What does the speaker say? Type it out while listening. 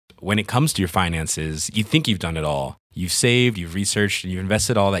when it comes to your finances, you think you've done it all. You've saved, you've researched, and you've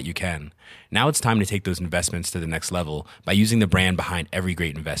invested all that you can. Now it's time to take those investments to the next level by using the brand behind every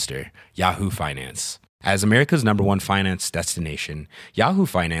great investor, Yahoo Finance. As America's #1 finance destination, Yahoo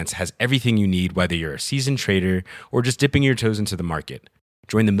Finance has everything you need, whether you're a seasoned trader or just dipping your toes into the market.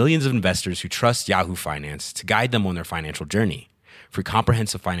 Join the millions of investors who trust Yahoo Finance to guide them on their financial journey. For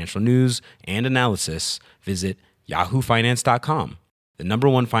comprehensive financial news and analysis, visit yahoofinance.com, the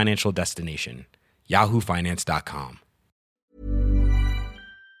 #1 financial destination, yahoofinance.com.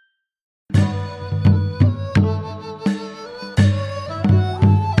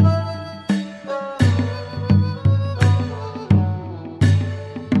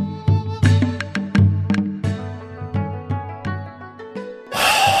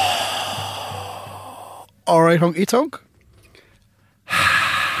 All right, honky tonk.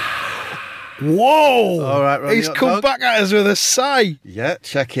 Whoa! All right, Ronnie he's Hot come Dog. back at us with a sigh. Yeah,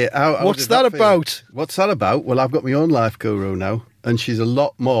 check it out. How What's did that feel? about? What's that about? Well, I've got my own life guru now, and she's a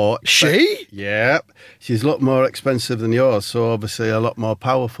lot more... She? Yeah, she's a lot more expensive than yours, so obviously a lot more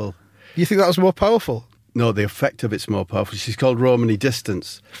powerful. You think that was more powerful? No, the effect of it's more powerful. She's called Romany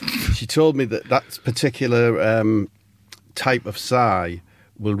Distance. She told me that particular type of sigh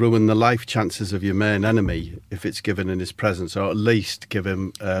will ruin the life chances of your main enemy if it's given in his presence, or at least give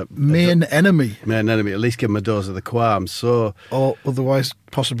him... Main enemy. Main enemy, at least give him a dose of the qualms. So... Or otherwise,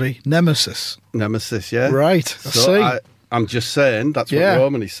 possibly, nemesis. Nemesis, yeah. Right, I see. I'm just saying, that's what Yeah.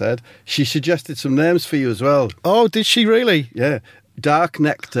 Romany said. She suggested some names for you as well. Oh, did she really? Yeah. Dark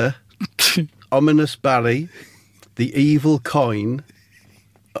Nectar, Ominous Barry, The Evil Coin.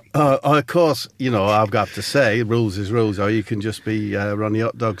 Of course, you know, I've got to say, rules is rules, or you can just be Ronnie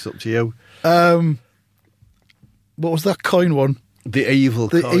Hot Dogs, up to you. What was that coin one? The Evil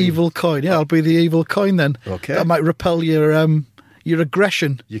Coin. The evil coin. Yeah, I'll be the evil coin then. Okay. That might repel your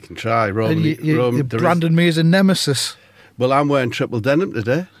aggression. You can try, And Romany. you branded me as a nemesis. Well, I'm wearing triple denim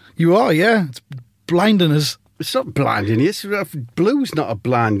today. You are, yeah. It's blinding us. It's not blinding you. Blue's not a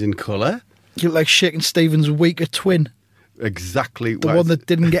blinding colour. You look like Shakin' Stevens' weaker twin. Exactly. The one that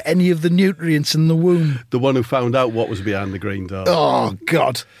didn't get any of the nutrients in the womb. The one who found out what was behind the green door. Oh,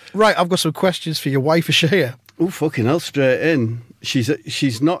 God. Right, I've got some questions for your wife. Is she here? Oh, fucking hell, straight in. She's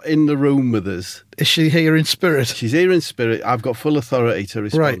not in the room with us. Is she here in spirit? She's here in spirit. I've got full authority to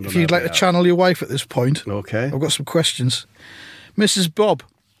respond. Right, if you'd like to channel your wife at this point. Okay. I've got some questions. Mrs. Bob,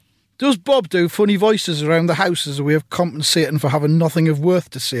 does Bob do funny voices around the house as a way of compensating for having nothing of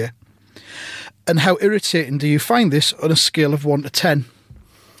worth to say? And how irritating do you find this on a scale of 1 to 10?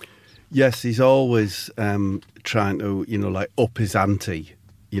 Yes, he's always trying to, up his ante,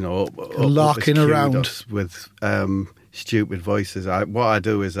 larking around us with stupid voices. What I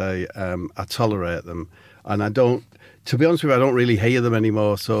do is I tolerate them, and I don't. To be honest with you, I don't really hear them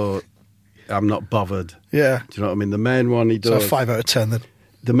anymore, so I'm not bothered. Yeah. Do you know what I mean? The main one he does. So 5 out of 10 then.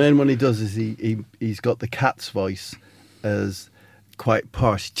 The main one he does is he's got the cat's voice as quite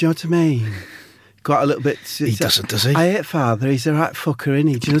posh. Do you know what I mean? Quite a little bit. He doesn't, does he? I hate father. He's a right fucker, isn't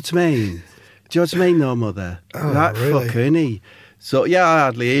he? Do you know what I mean? Do you know what I mean, no, mother? Oh, right really? fucker, isn't he? So, yeah, I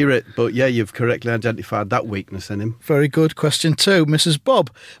hardly hear it, but yeah, you've correctly identified that weakness in him. Very good. Question 2, Mrs. Bob.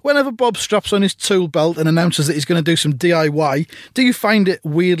 Whenever Bob straps on his tool belt and announces that he's going to do some DIY, do you find it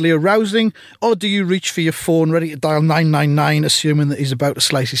weirdly arousing, or do you reach for your phone ready to dial 999, assuming that he's about to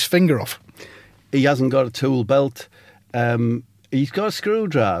slice his finger off? He hasn't got a tool belt. He's got a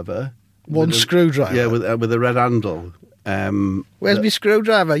screwdriver. One screwdriver? Yeah, with a red handle. Where's my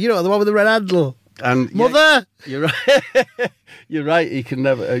screwdriver? You know, the one with the red handle. And Mother! Yeah, you're right. You're right. He can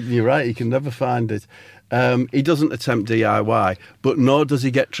never. You're right. He can never find it. He doesn't attempt DIY, but nor does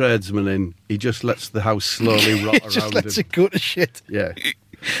he get tradesmen in. He just lets the house slowly rot He around just lets him. it go to shit. Yeah.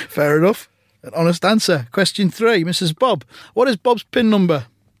 Fair enough. An honest answer. Question 3, Mrs. Bob. What is Bob's PIN number?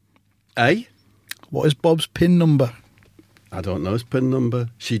 Eh? What is Bob's PIN number? I don't know his PIN number.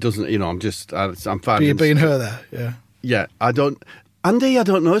 She doesn't. I'm Are finding. you being her there? Yeah. Yeah. I don't. Andy, I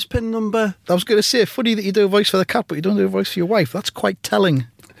don't know his PIN number. I was going to say, funny that you do a voice for the cat, but you don't do a voice for your wife. That's quite telling.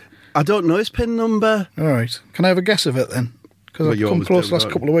 I don't know his PIN number. All right. Can I have a guess of it then? Because Well, I've you come always close do, the last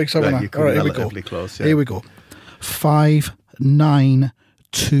don't couple you? of weeks, haven't Yeah, I? you come All right, here we relatively go. close, yeah. Here we go.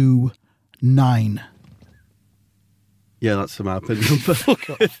 5929. Yeah, that's my PIN number. Fuck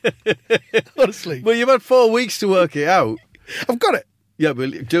off. Honestly. Well, you've had 4 weeks to work it out. I've got it. Yeah,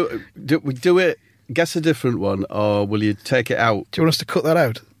 well, do it. Guess a different one, or will you take it out? Do you want us to cut that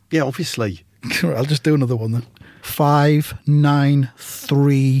out? Yeah, obviously. Right, I'll just do another one then.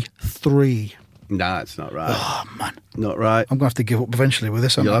 5933. Nah, it's not right. Oh, man. Not right. I'm going to have to give up eventually with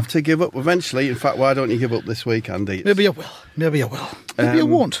this. You'll have to give up eventually. In fact, why don't you give up this week, Andy? Maybe I will. Maybe I will. Maybe I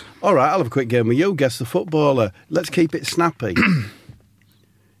won't. All right, I'll have a quick game with you. Guess the footballer. Let's keep it snappy.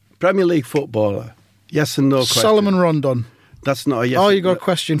 Premier League footballer. Yes and no question. Solomon Rondon. That's not a yes. Oh, you got a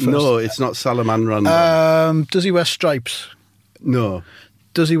question first? No, it's not Salomon Rondon. Does he wear stripes? No.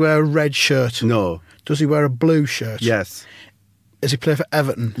 Does he wear a red shirt? No. Does he wear a blue shirt? Yes. Does he play for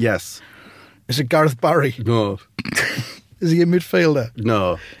Everton? Yes. Is it Gareth Barry? No. Is he a midfielder?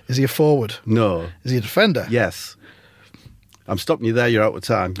 No. Is he a forward? No. Is he a defender? Yes. I'm stopping you there. You're out of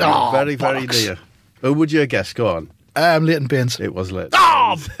time. Oh, very, very bollocks. near. Who would you guess? Go on. Leighton Baines. It was lit.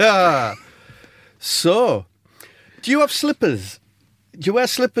 Oh! So, do you have slippers? Do you wear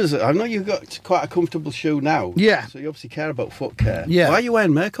slippers? I know you've got quite a comfortable shoe now. Yeah. So you obviously care about foot care. Yeah. Why are you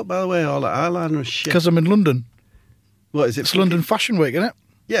wearing makeup, by the way? All that eyeliner and shit. Because I'm in London. What is it? It's London Fashion Week, isn't it?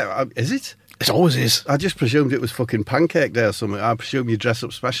 Yeah, is it? It always is. I just presumed it was fucking Pancake Day or something. I presume you dress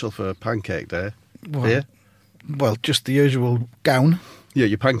up special for Pancake Day. Well, Yeah? Well, just the usual gown, Yeah,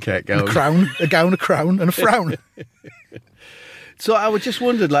 your pancake a gown. crown, a gown, a crown, and a frown. So I was just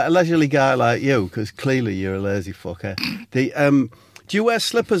wondered, like a leisurely guy like you, because clearly you're a lazy fucker. Do you wear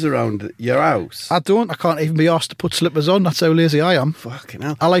slippers around your house? I don't. I can't even be asked to put slippers on. That's how lazy I am. Fucking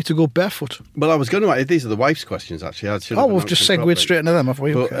hell. I like to go barefoot. Well, I was going to. These are the wife's questions, actually. I should have Oh, we've announced just them segued properly. straight into them, have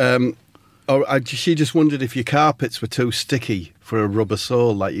we? But Okay. she just wondered if your carpets were too sticky for a rubber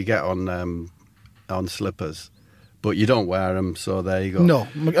sole like you get on slippers. But you don't wear them, so there you go. No,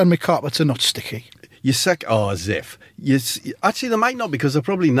 and my carpets are not sticky. As if. Actually, they might not because they're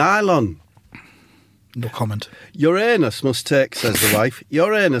probably nylon. No comment. Your anus must take, says the wife,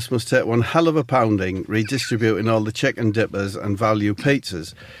 your anus must take one hell of a pounding redistributing all the chicken dippers and value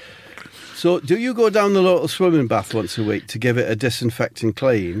pizzas. So do you go down the local swimming bath once a week to give it a disinfecting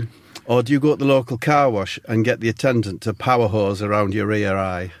clean? Or do you go to the local car wash and get the attendant to power hose around your rear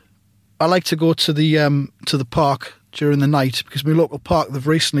eye? I like to go to the park during the night because my local park, they've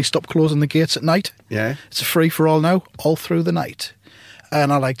recently stopped closing the gates at night. Yeah? It's a free for all now, all through the night.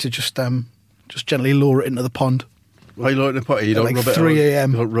 And I like to just gently lower it into the pond. Why are you looking at the potty? You At don't like rub it 3 along-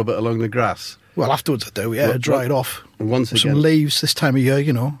 a.m.. You don't rub it along the grass? Well, afterwards I do, yeah, What- dry what- it off. And once With again... some leaves this time of year,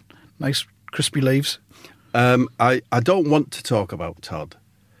 you know, nice crispy leaves. I don't want to talk about Todd.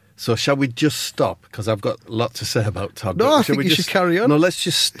 So shall we just stop? Because I've got a lot to say about Todd. No, But I shall think we you just- should carry on. No, let's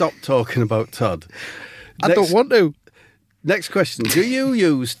just stop talking about Todd. I don't want to. Next question. Do you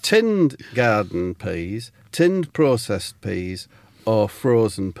use tinned garden peas, tinned processed peas, or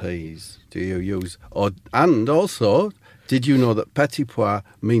frozen peas? Do you use... And also, did you know that petit pois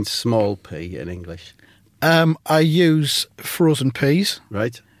means small pea in English? I use frozen peas.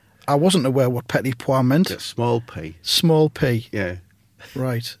 Right? I wasn't aware what petit pois meant. Yeah, small pea. Small pea. Yeah.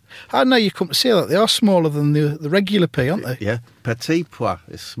 Right. I know you come to see that. They are smaller than the regular pea, aren't they? Yeah. Petit pois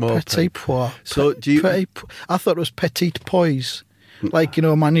is small Petit pea. pois. So do you... I thought it was petit pois. Like, you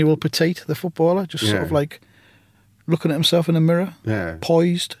know, Emmanuel Petit, the footballer, just sort Yeah. of like looking at himself in the mirror. Yeah.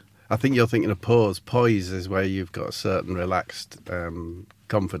 Poised. I think you're thinking of pose. Poise is where you've got a certain relaxed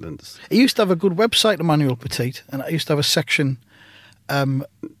confidence. He used to have a good website, Emmanuel Petit, and I used to have a section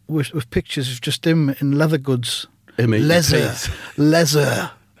with pictures of just him in leather goods. Him eating Leather. peas.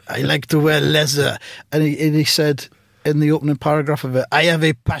 Leather. I like to wear leather. And he said in the opening paragraph of it, I have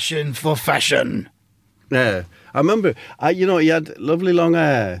a passion for fashion. Yeah, I remember. He had lovely long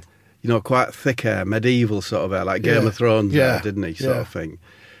hair. You know, quite thick hair, medieval sort of hair, like Game Yeah. of Thrones Yeah. hair, didn't he? Sort Yeah. of thing.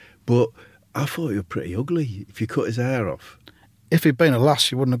 But I thought he was pretty ugly if you cut his hair off. If he'd been a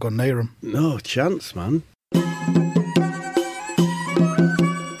lass, you wouldn't have gone near him. No chance, man.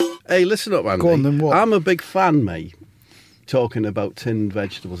 Hey, listen up, Andy. Go on then, what? I'm a big fan, mate, talking about tinned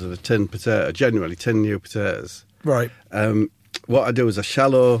vegetables and a tinned potato, generally tinned new potatoes. Right. What I do is a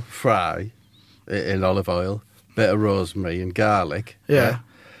shallow fry in olive oil, bit of rosemary and garlic. Yeah.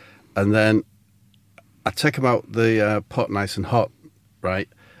 And then I take them out the pot nice and hot, right?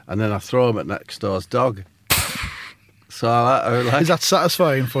 And then I throw them at next door's dog. So I like... Is that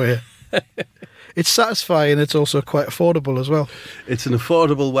satisfying for you? It's satisfying. It's also quite affordable as well. It's an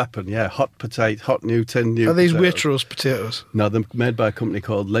affordable weapon, yeah. Hot potato, hot tinned new Are these potatoes. Waitrose potatoes? No, they're made by a company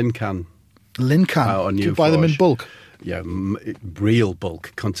called Lincoln. Lincoln. Out on Do you New buy them in Forge. bulk? Yeah, real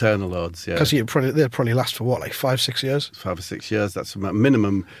bulk, container loads, yeah. Because they'd probably last for what, like 5-6 years? 5 or 6 years, that's a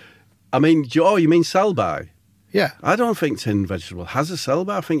minimum. I mean, you mean sell-by? Yeah. I don't think tinned vegetable has a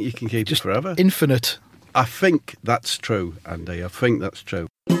sell-by. I think you can keep Just it forever. infinite. I think that's true, Andy. I think that's true.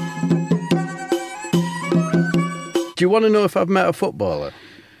 Do you want to know if I've met a footballer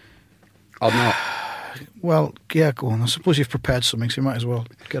or not? Well, yeah, go on. I suppose you've prepared something, so you might as well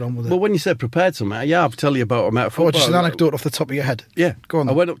get on with it. Well, when you said prepared something, yeah, I'll tell you about a mate of Oh, football. just an anecdote off the top of your head. Yeah. Go on.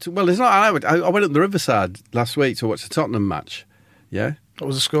 I went up to, well, it's not, I went up the Riverside last week to watch the Tottenham match. Yeah. What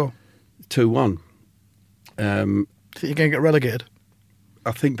was the score? 2-1. Think you're going to get relegated?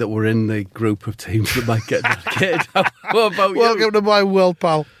 I think that we're in the group of teams that might get relegated. What about you? Welcome to my world,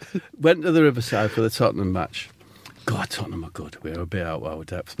 pal. Went to the Riverside for the Tottenham match. God, Tottenham are good. We're a bit out of our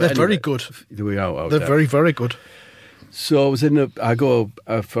depth. They're very good. We're out of our They're depth. very, very good. So I go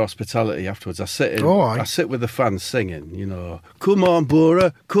for hospitality afterwards. I sit aye. I sit with the fans singing, you know, come on,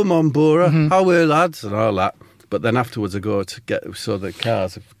 Bora, Mm-hmm. how are lads, and all that. But then afterwards I go to get, so the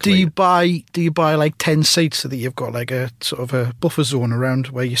cars are Do you clean. buy like 10 seats so that you've got like a sort of a buffer zone around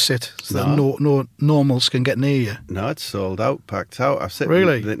where you sit so that no normals can get near you? No, it's sold out, packed out. I sit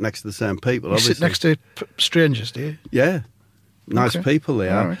Really? next to the same people, You obviously. sit next to strangers, do you? Yeah. Nice Okay. people they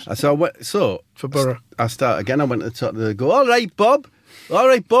are. All right. So For Borough. I start again. I went to the top. They go, all right, Bob,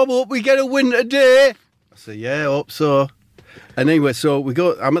 hope we get a win today. I say, yeah, hope so. And anyway, so we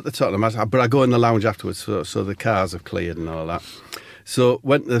go. I'm at the Tottenham, but I go in the lounge afterwards, so the cars have cleared and all that. So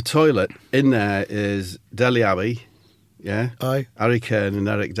went to the toilet. In there is Dele Alli, yeah, Aye. Harry Kane and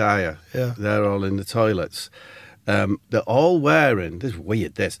Eric Dyer. Yeah. They're all in the toilets. They're all wearing. This is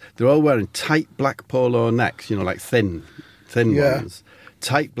weird. They're all wearing tight black polo necks. You know, like thin Yeah. ones.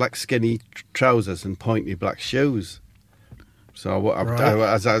 Tight black skinny trousers and pointy black shoes. So I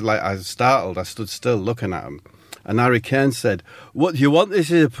was startled. I stood still looking at them. And Harry Kane said, "What do you want? This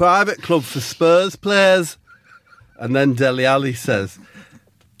is a private club for Spurs players." And then Dele Alli says,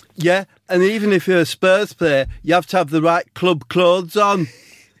 "Yeah, and even if you're a Spurs player, you have to have the right club clothes on."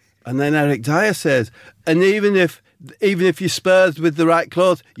 And then Eric Dyer says, "And even if you're Spurs with the right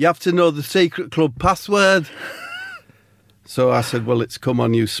clothes, you have to know the secret club password." So I said, "Well, it's come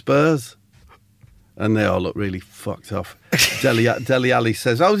on you Spurs." And they all look really fucked off. Dele Alli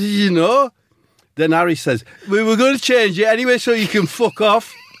says, "How did you know?" Then Harry says, "We were going to change it anyway so you can fuck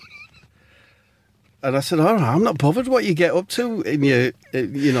off." And I said, "All right, I'm not bothered what you get up to in your,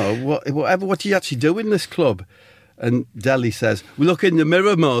 whatever. What do you actually do in this club?" And Dele says, "We look in the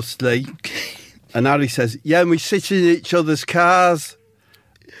mirror mostly." And Harry says, "Yeah, and we sit in each other's cars."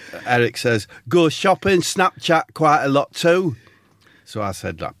 Eric says, "Go shopping, Snapchat quite a lot too." So I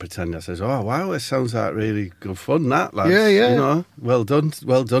said, I says, "Oh wow, it sounds like really good fun, that lads. Yeah, yeah. You know, well done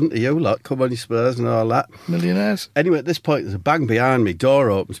to you lot. Come on, you Spurs and all that." Millionaires. Anyway, at this point, there's a bang behind me. Door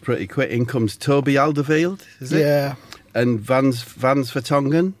opens pretty quick. In comes Toby Alderweireld, is it? Yeah. And Vans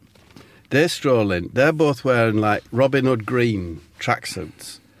Vertonghen. They stroll in. They're both wearing like Robin Hood green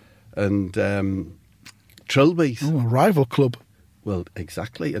tracksuits and trilbies. Oh, a rival club. Well,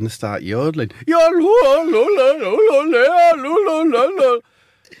 exactly. And they start yodeling.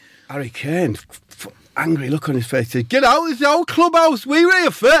 Harry Kane, angry look on his face, says, "Get out, it's our clubhouse, we were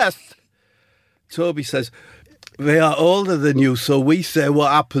here first." Toby says, "They are older than you, so we say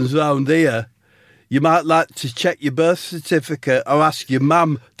what happens round here. You might like to check your birth certificate or ask your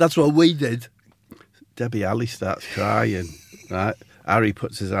mum. That's what we did." Dele Alli starts crying, right? Harry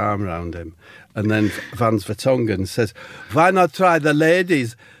puts his arm around him. And then Vans Vertonghen says, "Why not try the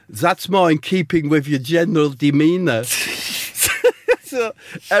ladies? That's more in keeping with your general demeanour." So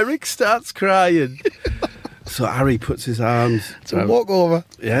Eric starts crying. So Harry puts his arms... It's a walkover.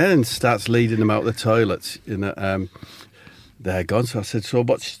 Yeah, and starts leading them out the toilets. They're gone. So I said, "So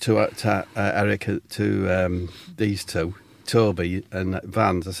what's to Eric, to these two, Toby and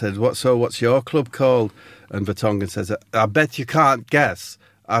Vans?" I said, "What's your club called?" And Vertonghen says, "I bet you can't guess."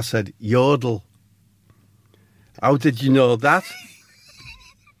 I said, "Yodel." "How did you know that?"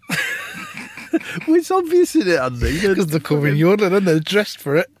 Well, it's obvious in it, Andy. Because they're covering yodeling and they're dressed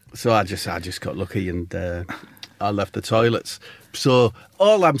for it. So I just got lucky and I left the toilets. So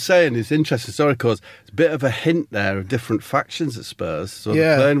all I'm saying is interesting story because it's a bit of a hint there of different factions at Spurs. So Yeah.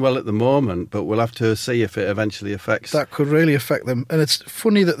 they're playing well at the moment, but we'll have to see if it eventually affects. That could really affect them. And it's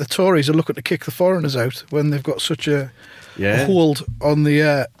funny that the Tories are looking to kick the foreigners out when they've got such a hold on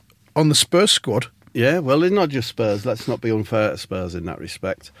the Spurs squad. Yeah, well, it's not just Spurs. Let's not be unfair to Spurs in that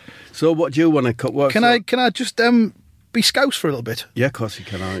respect. So what do you want to cut? Can I just be Scouse for a little bit? Yeah, of course you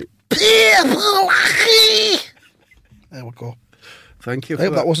can. All right. There we go. Thank you I for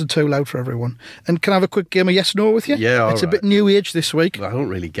hope that wasn't too loud for everyone. And can I have a quick game of yes or no with you? Yeah, all It's a right. bit new age this week. I don't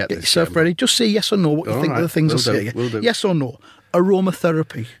really get Get this. yourself game. ready. Just say yes or no what you All think of right, the things will I'll do, say. will do. Yes or no?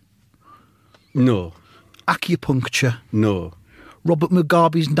 Aromatherapy, No. acupuncture, No. Robert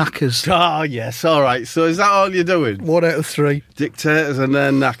Mugabe's knackers. Oh, yes. All right. So is that all you're doing? 1 out of 3. Dictators and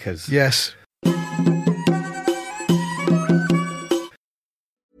their knackers. Yes.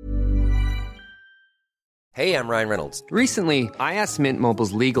 Hey, I'm Ryan Reynolds. Recently, I asked Mint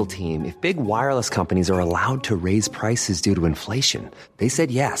Mobile's legal team if big wireless companies are allowed to raise prices due to inflation. They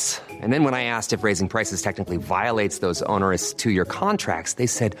said yes. And then when I asked if raising prices technically violates those onerous two-year contracts, they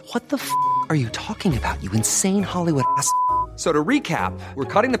said, "What the f*** are you talking about, you insane Hollywood ass?" So to recap, we're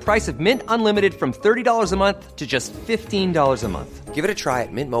cutting the price of Mint Unlimited from $30 a month to just $15 a month. Give it a try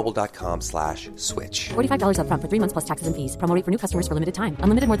at mintmobile.com/switch. $45 up front for 3 months plus taxes and fees. Promo rate for new customers for limited time.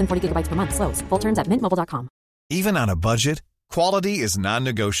 Unlimited more than 40 gigabytes per month. Slows full terms at mintmobile.com. Even on a budget, quality is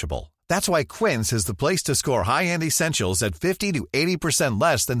non-negotiable. That's why Quince is the place to score high-end essentials at 50 to 80%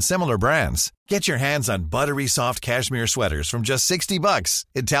 less than similar brands. Get your hands on buttery soft cashmere sweaters from just $60,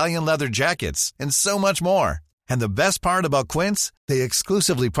 Italian leather jackets, and so much more. And the best part about Quince, they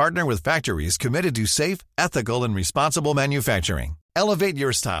exclusively partner with factories committed to safe, ethical, and responsible manufacturing. Elevate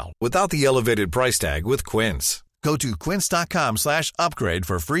your style without the elevated price tag with Quince. Go to quince.com/upgrade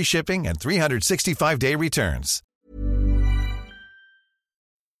for free shipping and 365-day returns.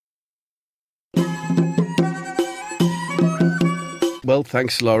 Well,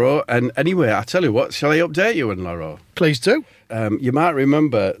 thanks, Laura. And anyway, I tell you what, shall I update you on Laura? Please do. You might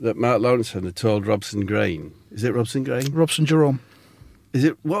remember that Mark Lawrenson had told Robson Green. Is it Robson Green? Robson Jerome. Is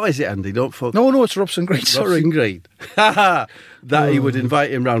it? What is it, Andy? Don't fuck. No, it's Robson Green. Sorry. Robson Green. That he would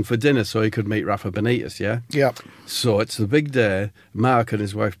invite him round for dinner so he could meet Rafa Benitez, yeah? Yeah. So it's the big day. Mark and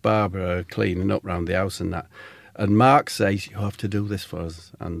his wife Barbara are cleaning up round the house and that. And Mark says, "You have to do this for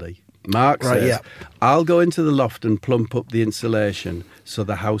us, Andy." Mark says, "I'll go into the loft and plump up the insulation so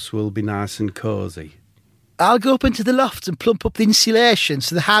the house will be nice and cosy." I'll go up into the loft and plump up the insulation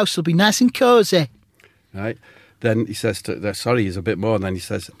so the house will be nice and cosy. Right. Then he says he's a bit more. And then he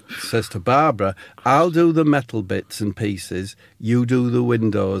says to Barbara, "I'll do the metal bits and pieces. You do the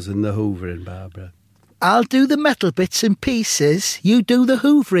windows and the hoovering, Barbara." I'll do the metal bits and pieces. You do the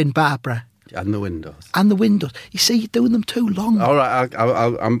hoovering, Barbara. And the windows. And the windows. You see, you're doing them too long. All right,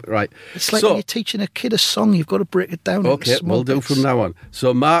 I'm right. It's like when you're teaching a kid a song, you've got to break it down. Okay, we'll do from now on.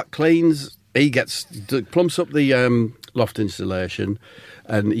 So Mark cleans, plumps up the loft insulation,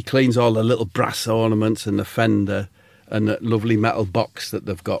 and he cleans all the little brass ornaments and the fender and the lovely metal box that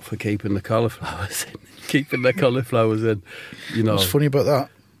they've got for keeping the cauliflowers in. You know. What's funny about that?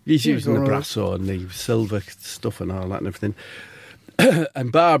 He's using the brass and the silver stuff and all that and everything.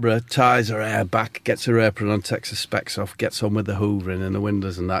 And Barbara ties her hair back, gets her apron on, takes her specs off, gets on with the hoovering and the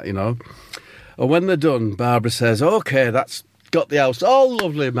windows and that, you know. And when they're done, Barbara says, "Okay, that's got the house all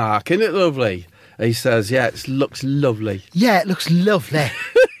lovely, Mark, isn't it lovely?" He says, "Yeah, it looks lovely." Yeah, it looks lovely.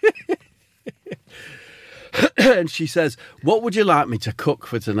 And she says, "What would you like me to cook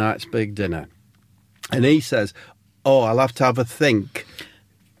for tonight's big dinner?" And he says, "Oh, I'll have to have a think."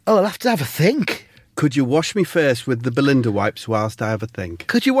 Oh, I'll have to have a think. "Could you wash me face with the Belinda wipes whilst I have a think?"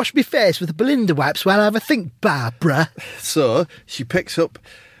 Could you wash me face with the Belinda wipes while I have a think, Barbara? So she picks up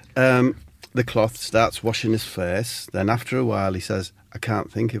the cloth, starts washing his face. Then after a while he says, "I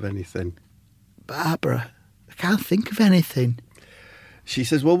can't think of anything." Barbara, I can't think of anything. She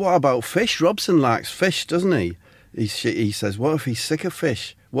says, "Well, what about fish? Robson likes fish, doesn't he?" He says, "What if he's sick of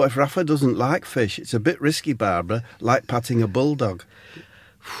fish? What if Rafa doesn't like fish? It's a bit risky, Barbara, like patting a bulldog."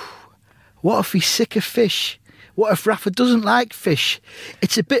 What if he's sick of fish? What if Rafa doesn't like fish?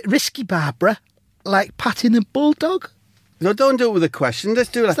 It's a bit risky, Barbara, like patting a bulldog. No, don't do it with a question. Let's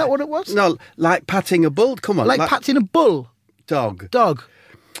do it. Is that what it was? No, like patting a bull. Come on. Like patting a bull. Dog.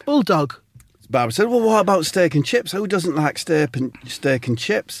 Bulldog. Barbara said, "Well, what about steak and chips? Who doesn't like steak and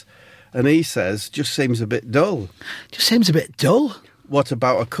chips?" And he says, "Just seems a bit dull." Just seems a bit dull. "What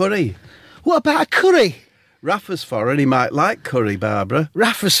about a curry?" What about a curry? Rafa's foreign, he might like curry, Barbara.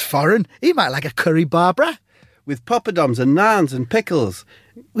 Rafa's foreign, he might like a curry, Barbara. With poppadoms and naans and pickles.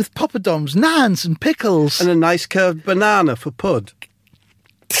 With poppadoms, naans and pickles. And a nice curved banana for pud.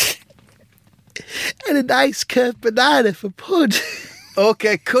 And a nice curved banana for pud.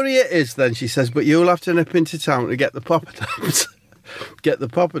 Okay, curry it is then, she says, but you'll have to nip into town to get the poppadoms. Get the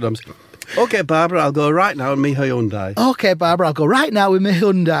poppadoms. Okay, Barbara, I'll go right now in me Hyundai. Okay, Barbara, I'll go right now in my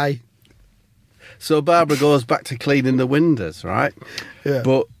Hyundai. So Barbara goes back to cleaning the windows, right? Yeah.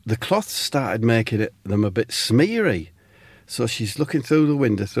 But the cloth started making them a bit smeary. So she's looking through the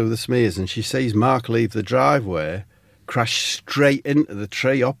window, through the smears, and she sees Mark leave the driveway, crash straight into the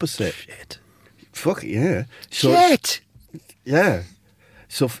tree opposite. Shit. Fuck it, yeah. So, shit! Yeah.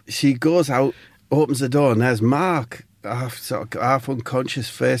 So she goes out, opens the door, and there's Mark, half unconscious,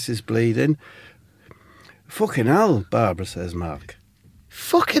 face is bleeding. Fucking hell, Barbara says, Mark.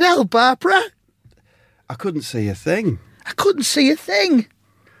 Fucking hell, Barbara. I couldn't see a thing. I couldn't see a thing.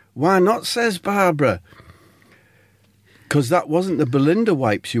 Why not, says Barbara. Because that wasn't the Belinda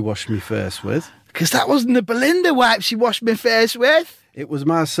wipes you washed me face with. Because that wasn't the Belinda wipe she washed my face with. It was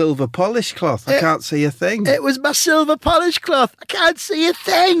my silver polish cloth. I can't see a thing. It was my silver polish cloth. I can't see a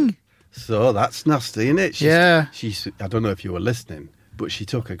thing. So that's nasty, isn't it? Yeah. She's. I don't know if you were listening, but she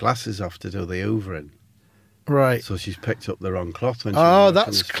took her glasses off to do the hoovering. Right. So she's picked up the wrong cloth when she Oh, was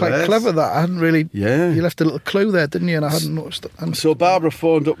that's quite clever, that. I hadn't really... Yeah. You left a little clue there, didn't you? And I hadn't noticed it. So Barbara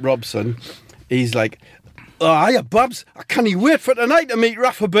phoned up Robson. He's like, "Oh, hiya, Babs. I can't wait for tonight to meet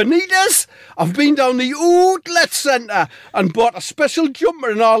Rafa Benitez. I've been down the outlet centre and bought a special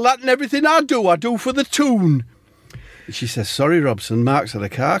jumper and all that, and everything I do for the tune." She says, "Sorry, Robson, Mark's had a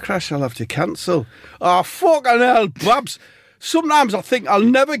car crash. I'll have to cancel." "Oh, fucking hell, Babs. Sometimes I think I'll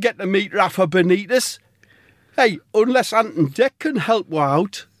never get to meet Rafa Benitez. Hey, unless Ant and Dec can help you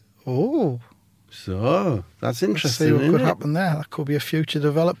out." Oh. So, that's Let's interesting, see what isn't could it? happen there. That could be a future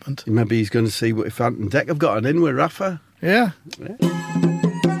development. Maybe he's going to see what if Ant and Dec have got an in with Rafa. Yeah.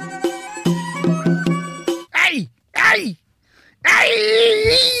 Hey! Hey!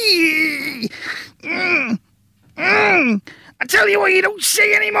 Hey! I tell you what you don't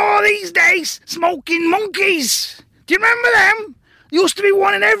see anymore these days. Smoking monkeys. Do you remember them? Used to be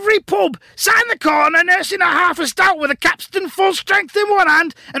one in every pub, sat in the corner nursing a half a stout with a capstan full strength in one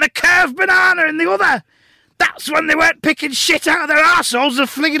hand and a curved banana in the other. That's when they weren't picking shit out of their arseholes and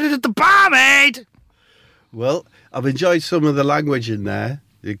flinging it at the barmaid. Well, I've enjoyed some of the language in there.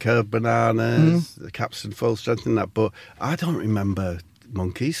 The curved bananas, the capstan full strength and that, but I don't remember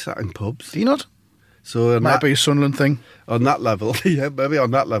monkeys sat in pubs. Do you not? So on Might that, be a Sunderland thing. on that level, yeah, maybe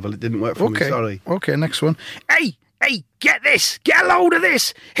on that level it didn't work for me, sorry. Okay, next one. Hey, get this. Get a load of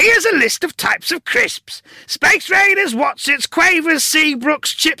this. Here's a list of types of crisps. Space Raiders, Watsits, Quavers,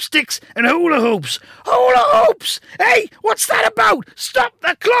 Seabrooks, Chipsticks and hula hoops. Hula hoops! Hey, what's that about? Stop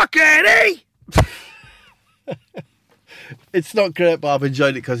the clock, Eddie! It's not great, but I've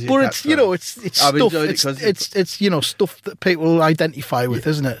enjoyed it because But it's, you know, it's I've stuff. enjoyed it 'cause It's you know, stuff that people identify with,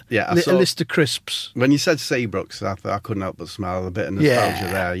 isn't it? Yeah, I A saw- list of crisps. When you said Seabrooks, I thought I couldn't help but smile. A bit of nostalgia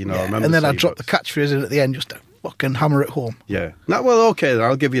there, you know. I remember and then I dropped the Seabrooks. catchphrase in at the end just to fucking hammer it home. Yeah. No, well, okay, then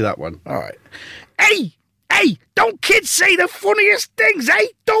I'll give you that one. All right. Hey, don't kids say the funniest things, eh?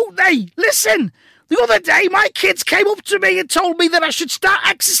 Don't they? Listen, the other day my kids came up to me and told me that I should start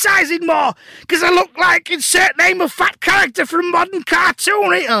exercising more because I look like insert name of fat character from modern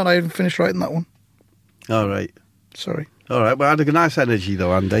cartoon. Oh, and I haven't finished writing that one. All right. Sorry. All right. Well, I had a nice energy,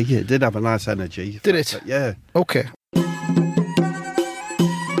 though, Andy. It did have a nice energy. Did it? Yeah. Okay.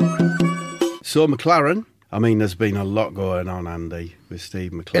 So, McLaren. I mean, there's been a lot going on, Andy, with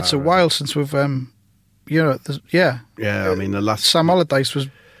Steve McLaren. It's a while since we've, Yeah, I mean, the last... Sam Allardyce was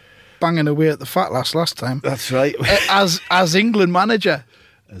banging away at the fat last time. That's right. as England manager.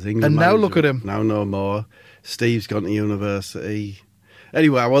 As England And now manager. look at him. Now no more. Steve's gone to university.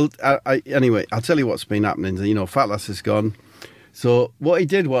 Anyway, anyway, I'll tell you what's been happening. You know, Fatlass is gone. So what he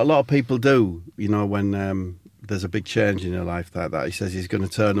did, what a lot of people do, you know, when there's a big change in your life like that, he says he's going to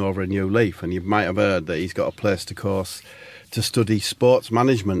turn over a new leaf. And you might have heard that he's got a place to course to study sports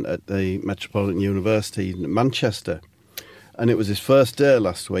management at the Metropolitan University in Manchester. And it was his first day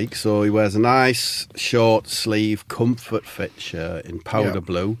last week, so he wears a nice short sleeve comfort fit shirt in powder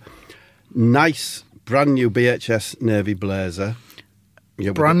blue. Nice brand new BHS navy blazer.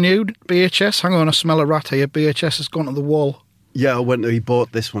 Yeah, Brand new BHS. Hang on, I smell a rat here. BHS has gone to the wall. Yeah, he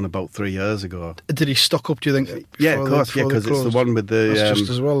bought this one about 3 years ago. Did he stock up, do you think? Yeah, before of course, before they because it's the closed? one with the That's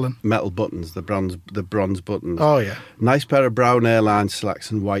just as well then. metal buttons, the bronze buttons. Oh, yeah. Nice pair of brown airline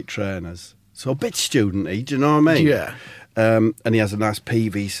slacks and white trainers. So a bit student-y, do you know what I mean? Yeah. And he has a nice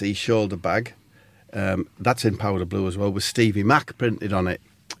PVC shoulder bag. That's in powder blue as well, with Stevie Mac printed on it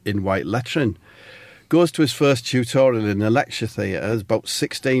in white lettering. Goes to his first tutorial in a lecture theatre. There's about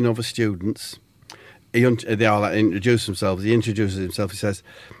 16 other students. They all introduce themselves. He introduces himself. He says,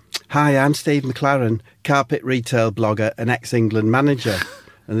 "Hi, I'm Steve McLaren, carpet retail blogger and ex-England manager."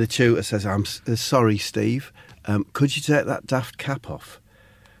 And the tutor says, "I'm sorry, Steve. Could you take that daft cap off?"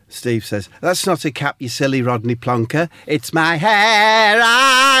 Steve says, "That's not a cap, you silly Rodney Plonker. It's my hair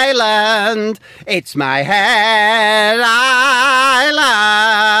island. It's my hair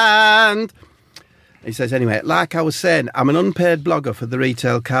island." He says, "Anyway, like I was saying, I'm an unpaid blogger for the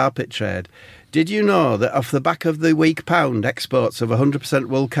retail carpet trade. Did you know that off the back of the weak pound, exports of 100%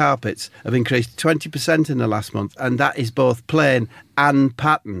 wool carpets have increased 20% in the last month, and that is both plain and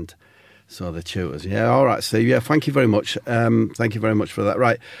patterned?" So the tutors, "Yeah, all right, Steve, yeah, thank you very much. Thank you very much for that.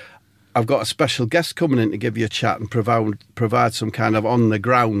 Right, I've got a special guest coming in to give you a chat and provide some kind of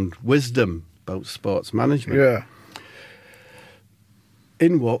on-the-ground wisdom about sports management." Yeah.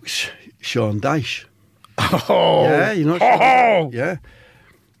 In walks Sean Dyche. Oh. Yeah, you know Sean. Yeah.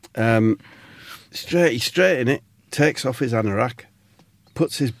 He's straight in it, takes off his anorak,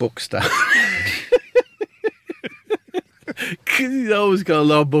 puts his books down. Because he's always got a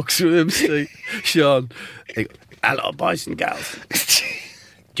lot of books with him, Steve. Sean. He goes, hello, boys and girls.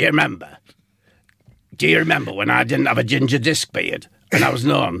 Do you remember? Do you remember when I didn't have a ginger disc beard and I was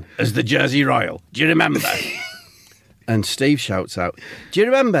known as the Jersey Royal? Do you remember? And Steve shouts out, do you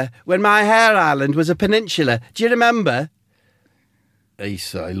remember when my hair island was a peninsula? Do you remember? He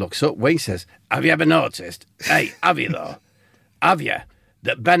looks up, Wayne says, have you ever noticed? Hey, have you though? Have you?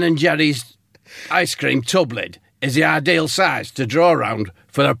 That Ben and Jerry's ice cream tub lid is the ideal size to draw around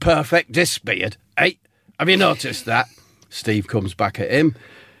for a perfect disc beard? Hey, have you noticed that? Steve comes back at him.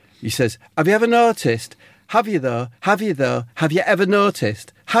 He says, have you ever noticed? Have you though? Have you though? Have you ever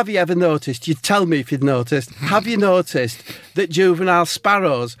noticed? Have you ever noticed? You tell me if you've noticed. Have you noticed that juvenile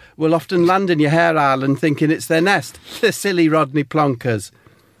sparrows will often land in your hair island thinking it's their nest? The silly Rodney Plonkers.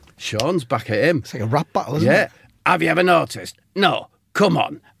 Sean's back at him. It's like a rap battle, isn't it? Yeah. Have you ever noticed? No. Come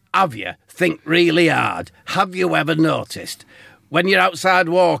on. Have you? Think really hard. Have you ever noticed? When you're outside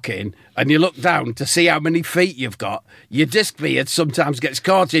walking and you look down to see how many feet you've got, your disc beard sometimes gets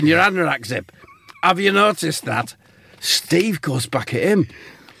caught in your anorak zip. Have you noticed that? Steve goes back at him.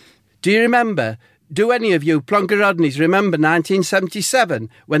 Do you remember? Do any of you Plonker Rodneys remember 1977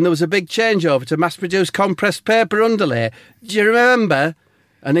 when there was a big changeover to mass-produced compressed paper underlay? Do you remember?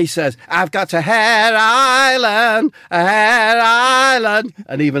 And he says, I've got a hair island, a hair island.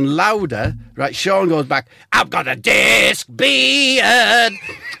 And even louder, right, Sean goes back, I've got a disc beard,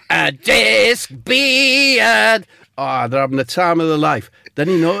 a disc beard. Oh, they're having the time of their life. Then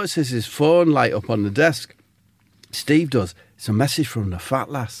he notices his phone light up on the desk. Steve does. It's a message from the fat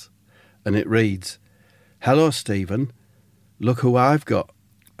lass. And it reads, hello, Stephen. Look who I've got.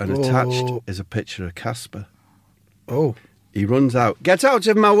 And attached is a picture of Casper. Oh. He runs out. Get out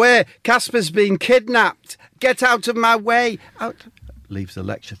of my way. Casper's been kidnapped. Get out of my way. Out. Leaves the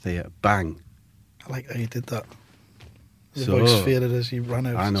lecture theatre. Bang. I like how you did that. The So, voice faded as he ran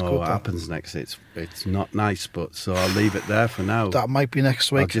out. I It's know good, what that. happens next. It's not nice, but so I'll leave it there for now. That might be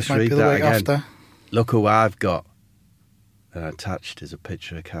next week. I'll just might read be the that week again. after. Look who I've got. And attached is a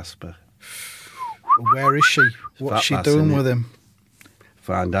picture of Casper. Where is she? What's Fat she lass, doing innit? with him?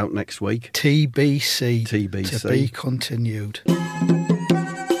 Find out next week. TBC. TBC. To be continued.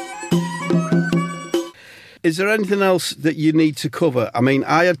 Is there anything else that you need to cover? I mean,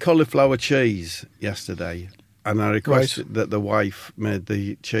 I had cauliflower cheese yesterday, and I requested that the wife made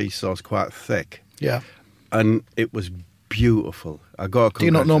the cheese sauce quite thick, Yeah. and it was beautiful. I got. Do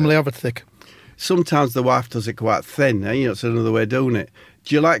you not normally have it thick? Sometimes the wife does it quite thin. It's another way of doing it.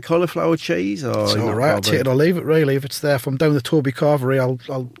 Do you like cauliflower cheese? Or It's all right. I'll take it or leave it, really. If it's there, if I'm down the Toby Carvery,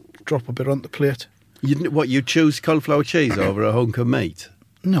 I'll drop a bit on the plate. You choose cauliflower cheese over a hunk of meat?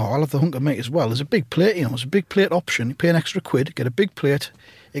 No, I'll have the hunk of meat as well. There's a big plate, It's a big plate option. You pay an extra £1, get a big plate,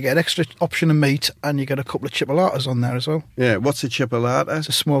 you get an extra option of meat, and you get a couple of chipolatas on there as well. Yeah, what's a chipolata? It's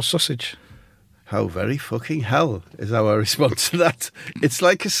a small sausage. How very fucking hell is how I respond to that. It's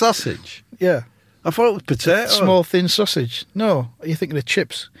like a sausage. Yeah. I thought it was potato. Small, thin sausage. No, you're thinking of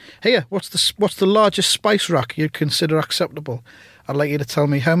chips. Here, what's the largest spice rack you'd consider acceptable? I'd like you to tell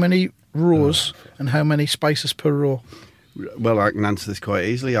me how many rows and how many spices per row. Well, I can answer this quite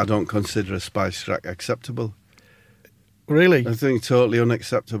easily. I don't consider a spice rack acceptable. Really? I think totally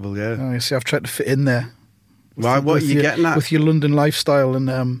unacceptable, yeah. Oh, you see, I've tried to fit in there. Why? What are you getting at? With your London lifestyle, and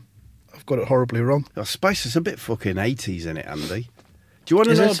I've got it horribly wrong. Oh, spice is a bit fucking 80s in it, Andy. Do you want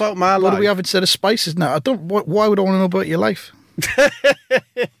to Is know it? about my life? What do we have instead of spices now? Why would I want to know about your life?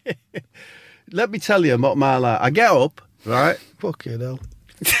 Let me tell you about my life. I get up, right? Fucking hell.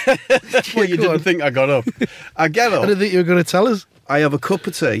 Well, you didn't think I got up. I get I up. didn't think you were going to tell us. I have a cup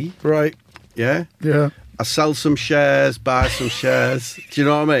of tea, Right. yeah? Yeah. I sell some shares, buy some shares. Do you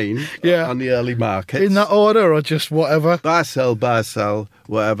know what I mean? Yeah. On the early markets. In that order, or just whatever? Buy, sell,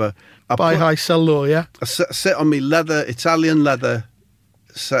 whatever. Buy high, sell low, yeah? I sit on my Italian leather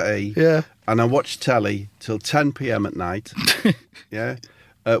settee, Yeah. and I watch telly till 10 p.m. at night, yeah?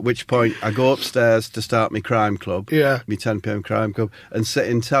 At which point I go upstairs to start my crime club, Yeah. my 10 p.m. crime club, and sit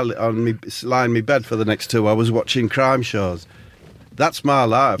in lie in my bed for the next 2 hours watching crime shows. That's my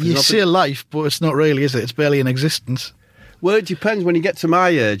life. You There's say nothing- life, but it's not really, is it? It's barely in existence. Well, it depends. When you get to my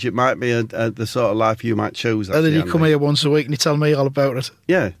age, it might be the sort of life you might choose. And then actually, you come Andy. here once a week and you tell me all about it.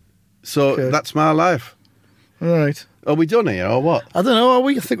 Yeah. So Okay. that's my life. Right. Are we done here or what? I don't know, are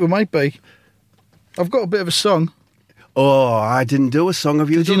we? I think we might be. I've got a bit of a song. Oh, I didn't do a song. Have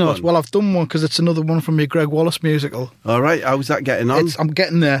you Did you done not? one? Well, I've done one because it's another one from your Greg Wallace musical. All right. How's that getting on? I'm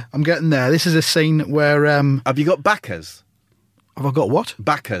getting there. This is a scene where Have you got backers? Have I got what?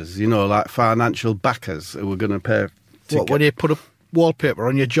 Backers, like financial backers who are going to pay. What, when you put a wallpaper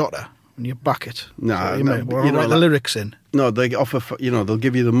on your jotter and you back it? No, you no, mean? Well, write the lyrics in. No, they offer, they'll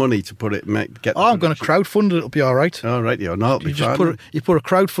give you the money to put it, get. I'm going to crowdfund it. It'll be all right. All right, no, it'll be fine. You put a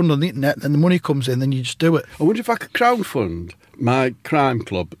crowdfund on the internet, and the money comes in, then you just do it. I wonder if I could crowdfund my crime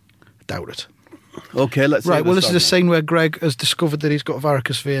club. Doubt it. Okay, let's. Right. Well, this is a scene where Greg has discovered that he's got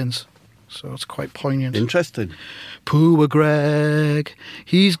varicose veins, so it's quite poignant. Interesting. Poor Greg,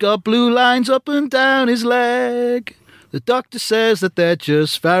 he's got blue lines up and down his leg. The doctor says that they're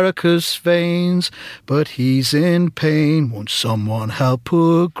just varicose veins, but he's in pain. Won't someone help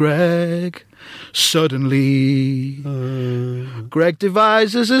poor Greg? Suddenly, Greg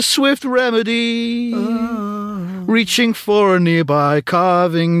devises a swift remedy. Reaching for a nearby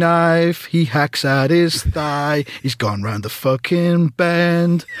carving knife, he hacks at his thigh. He's gone round the fucking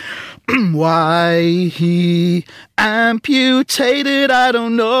bend. Why he amputated, I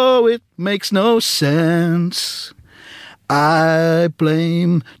don't know. It makes no sense. I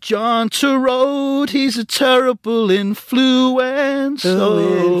blame John Turode, he's a terrible influence.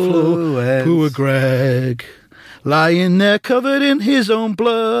 Poor Greg, lying there covered in his own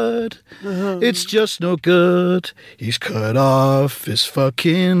blood. It's just no good, he's cut off his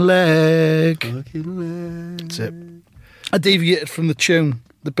fucking leg. That's it. I deviated from the tune,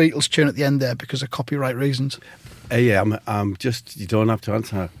 the Beatles tune at the end there because of copyright reasons. Yeah, I'm just, you don't have to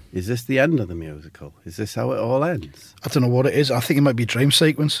answer. Is this the end of the musical? Is this how it all ends? I don't know what it is. I think it might be Dream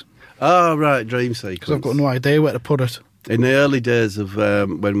Sequence. Oh, right, Dream Sequence. Because I've got no idea where to put it. In the early days of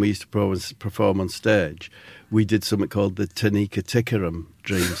when we used to perform on stage, we did something called the Tanika Tikaram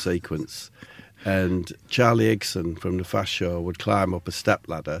Dream Sequence. And Charlie Higson from The Fast Show would climb up a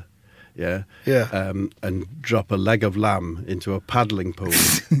stepladder, and drop a leg of lamb into a paddling pool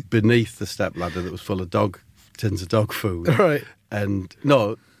beneath the stepladder that was full of tins of dog food. Right. And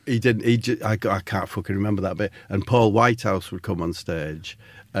no, he didn't. I can't fucking remember that bit. And Paul Whitehouse would come on stage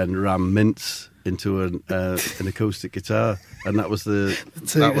and ram mints into an acoustic guitar, and that was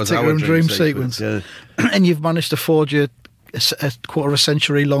our dream sequence. Yeah. And you've managed to forge a quarter of a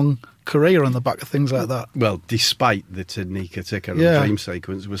century long career on the back of things like that. Well, despite the Tanika Ticker Dream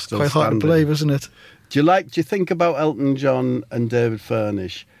Sequence, we're still quite standing. hard to believe, isn't it? Do you think about Elton John and David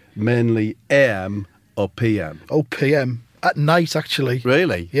Furnish mainly AM or PM? Oh, PM. At night, actually.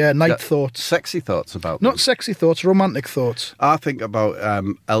 Really? Yeah, night thoughts. Sexy thoughts about them? Not sexy thoughts, romantic thoughts. I think about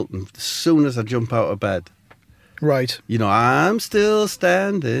Elton as soon as I jump out of bed. Right. I'm still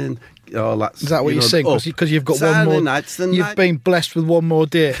standing. Oh, is that what you sing? Because you've got Saturday one more. You've been blessed with one more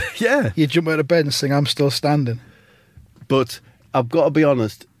day. Yeah. You jump out of bed and sing, I'm still standing. But I've got to be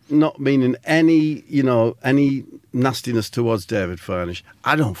honest, not meaning any nastiness towards David Furnish.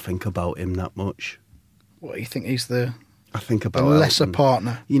 I don't think about him that much. What, you think he's the... I think about a lesser Elton.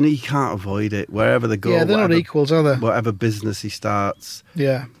 Partner. You can't avoid it. Wherever they go, yeah, they're not equals, are they? Whatever business he starts,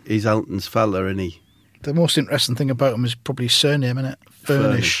 he's Elton's fella, isn't he? The most interesting thing about him is probably his surname, isn't it?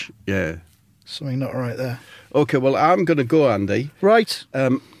 Furnish. Yeah. Something not right there. Okay, well, I'm going to go, Andy. Right.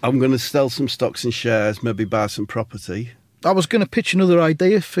 I'm going to sell some stocks and shares, maybe buy some property. I was going to pitch another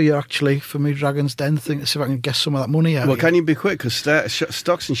idea for you, actually, for me Dragon's Den thing, to see if I can get some of that money out. Well, can you be quick? Because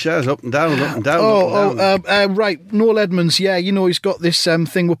stocks and shares up and down, up and down. Right. Noel Edmonds, he's got this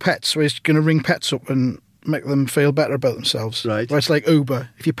thing with pets where he's going to ring pets up and make them feel better about themselves. Right. Where it's like Uber.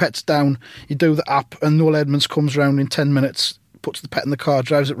 If your pet's down, you do the app, and Noel Edmonds comes round in 10 minutes, puts the pet in the car,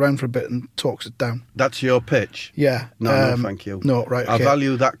 drives it round for a bit, and talks it down. That's your pitch? Yeah. No, thank you. No, right. Okay. I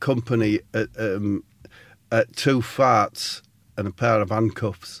value that company at 2 farts and a pair of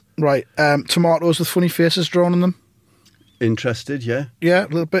handcuffs. Right. Tomatoes with funny faces drawn on them. Interested, yeah? Yeah, a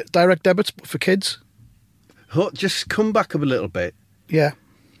little bit. Direct debits, but for kids. Just come back up a little bit. Yeah.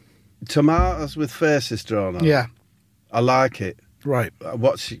 Tomatoes with faces drawn on. Yeah. I like it. Right.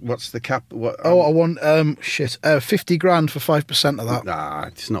 What's the cap? I want 50 grand for 5% of that. Nah,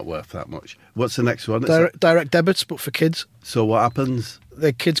 it's not worth that much. What's the next one? Direct debits, but for kids. So what happens?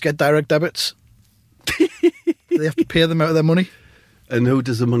 The kids get direct debits. They have to pay them out of their money. And who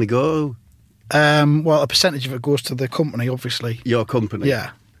does the money go to? Well, a percentage of it goes to the company, obviously. Your company?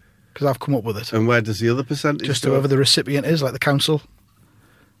 Yeah, because I've come up with it. And where does the other percentage Just go? whoever the recipient is, like the council.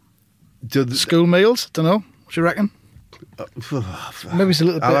 School meals? Don't know. What do you reckon? Maybe it's a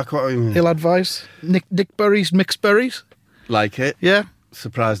little bit I like what I mean. ill-advised. Nick Berry's mixed berries. Like it? Yeah.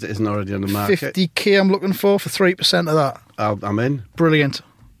 Surprised it isn't already on the market. 50k I'm looking for 3% of that. I'm in. Brilliant.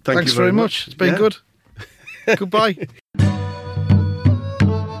 Thanks you very much. It's been good. Goodbye.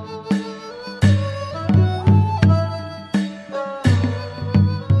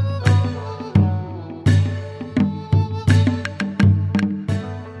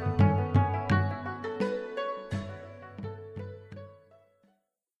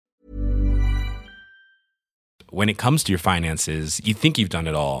 When it comes to your finances, you think you've done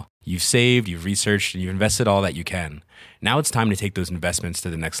it all. You've saved, you've researched, and you've invested all that you can. Now it's time to take those investments to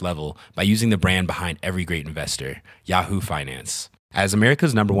the next level by using the brand behind every great investor, Yahoo Finance. As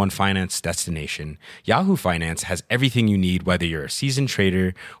America's #1 finance destination, Yahoo Finance has everything you need, whether you're a seasoned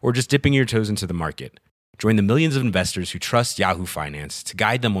trader or just dipping your toes into the market. Join the millions of investors who trust Yahoo Finance to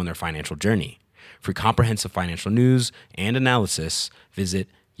guide them on their financial journey. For comprehensive financial news and analysis, visit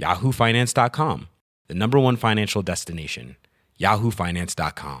yahoofinance.com, the #1 financial destination,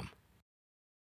 yahoofinance.com.